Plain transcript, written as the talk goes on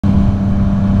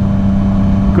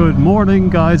Good morning,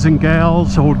 guys and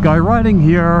gals. Old Guy Writing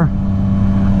here.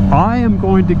 I am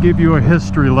going to give you a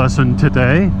history lesson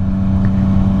today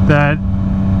that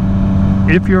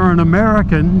if you're an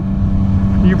American,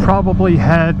 you probably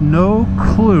had no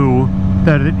clue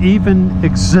that it even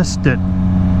existed.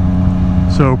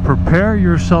 So prepare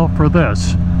yourself for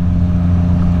this.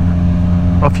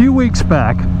 A few weeks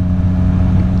back,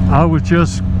 I was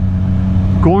just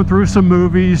going through some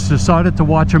movies, decided to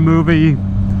watch a movie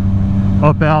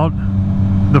about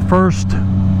the first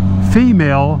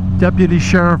female deputy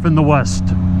sheriff in the West.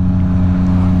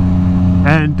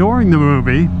 And during the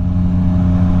movie,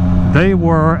 they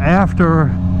were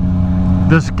after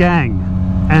this gang.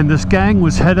 And this gang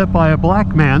was headed by a black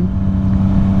man,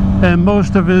 and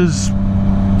most of his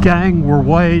gang were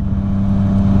white,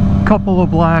 a couple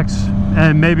of blacks,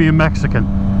 and maybe a Mexican.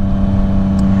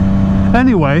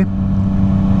 Anyway,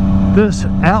 this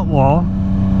outlaw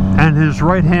and his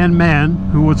right-hand man,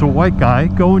 who was a white guy,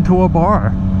 go into a bar.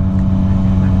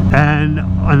 And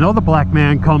another black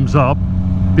man comes up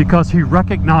because he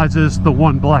recognizes the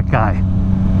one black guy,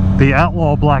 the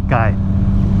outlaw black guy.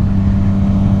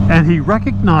 And he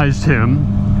recognized him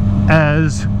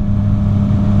as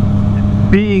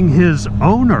being his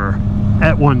owner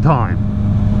at one time.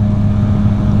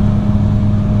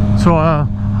 So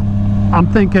I'm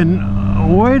thinking,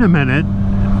 wait a minute,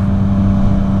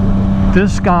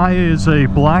 this guy is a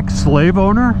black slave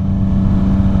owner?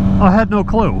 I had no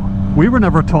clue. We were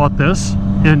never taught this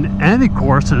in any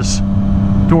courses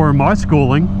during my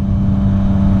schooling.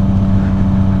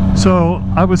 So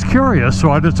I was curious,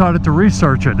 so I decided to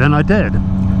research it, and I did.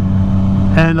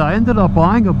 And I ended up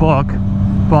buying a book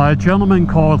by a gentleman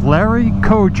called Larry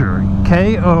Koger,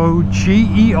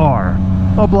 K-O-G-E-R,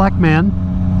 a black man.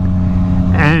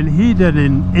 And he did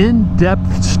an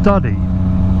in-depth study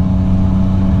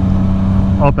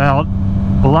about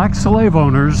black slave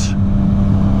owners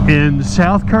in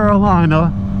South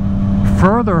Carolina,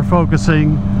 further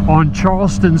focusing on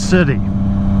Charleston City.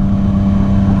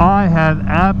 I had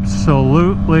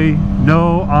absolutely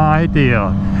no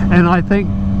idea. And I think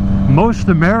most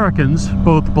Americans,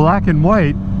 both black and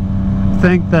white,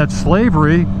 think that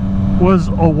slavery was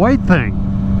a white thing.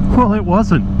 Well, it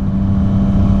wasn't.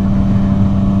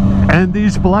 And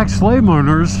these black slave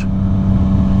owners,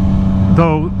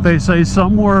 though they say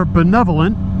some were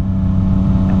benevolent,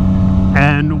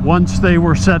 and once they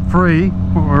were set free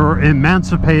or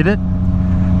emancipated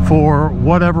for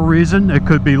whatever reason, it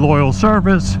could be loyal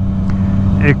service,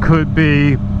 it could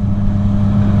be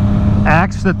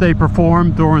acts that they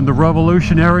performed during the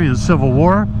Revolutionary and Civil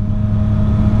War.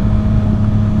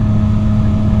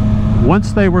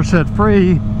 Once they were set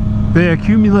free, they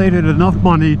accumulated enough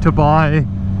money to buy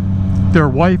their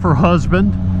wife or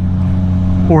husband,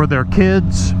 or their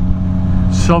kids,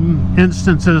 some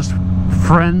instances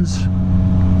friends,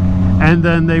 and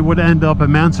then they would end up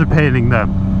emancipating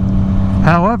them.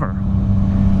 However,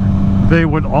 they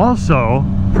would also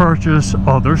purchase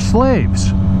other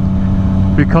slaves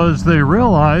because they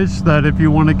realized that if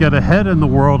you want to get ahead in the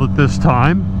world at this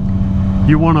time,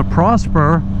 you want to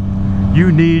prosper, you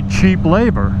need cheap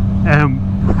labor, and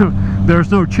there's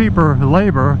no cheaper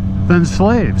labor than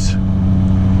slaves.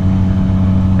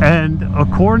 And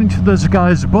according to this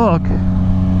guy's book,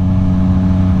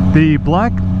 the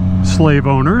black slave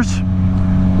owners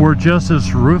were just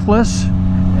as ruthless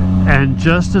and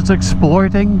just as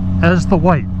exploiting as the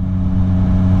white.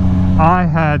 I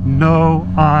had no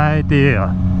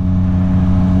idea.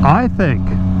 I think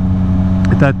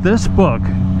that this book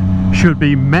should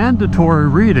be mandatory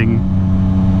reading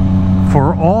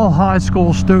for all high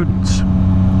school students.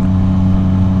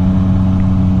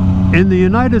 In the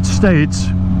United States,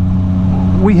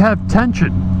 we have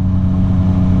tension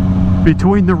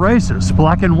between the races,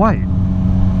 black and white.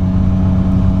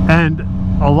 And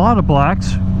a lot of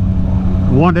blacks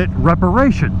wanted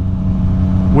reparation,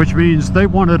 which means they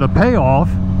wanted a payoff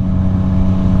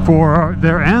for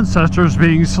their ancestors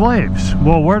being slaves.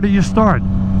 Well, where do you start?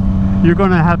 You're going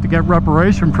to have to get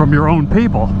reparation from your own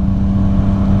people.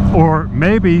 Or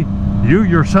maybe you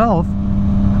yourself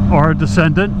are a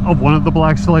descendant of one of the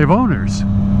black slave owners.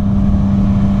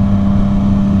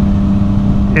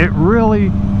 It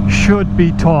really should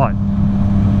be taught,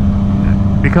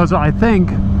 because I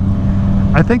think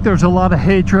there's a lot of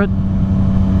hatred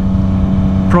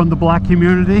from the black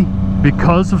community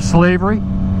because of slavery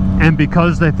and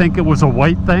because they think it was a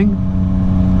white thing.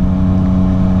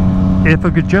 If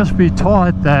it could just be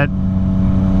taught that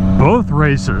both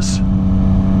races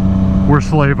were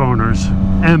slave owners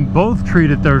and both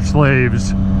treated their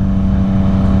slaves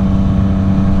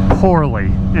poorly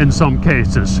in some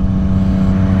cases.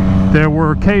 There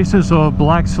were cases of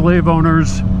black slave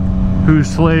owners whose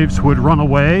slaves would run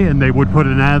away, and they would put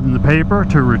an ad in the paper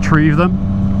to retrieve them.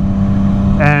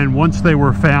 And once they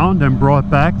were found and brought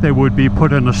back, they would be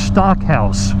put in a stock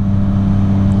house.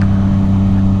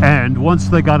 And once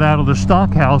they got out of the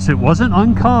stock house, it wasn't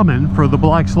uncommon for the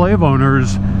black slave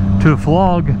owners to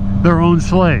flog their own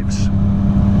slaves.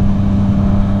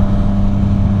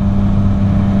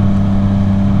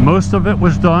 Most of it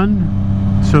was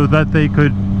done so that they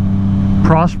could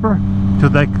prosper, so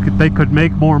that they could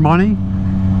make more money.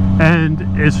 And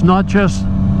it's not just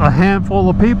a handful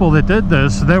of people that did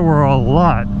this, there were a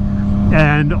lot.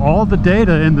 And all the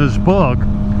data in this book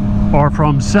are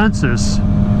from census,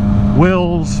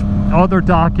 wills, other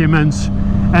documents,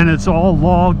 and it's all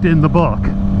logged in the book.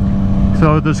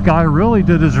 So this guy really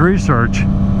did his research,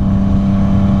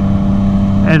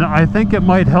 and I think it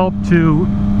might help to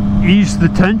ease the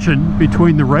tension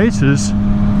between the races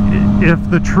if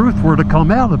the truth were to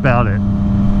come out about it.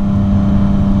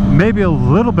 Maybe a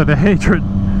little bit of hatred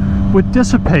would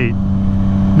dissipate,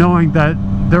 knowing that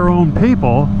their own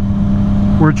people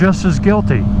were just as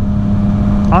guilty.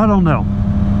 I don't know.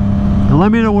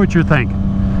 Let me know what you think.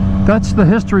 That's the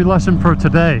history lesson for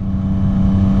today.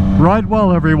 Ride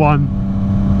well,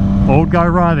 everyone. Old Guy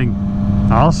Riding.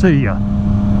 I'll see ya.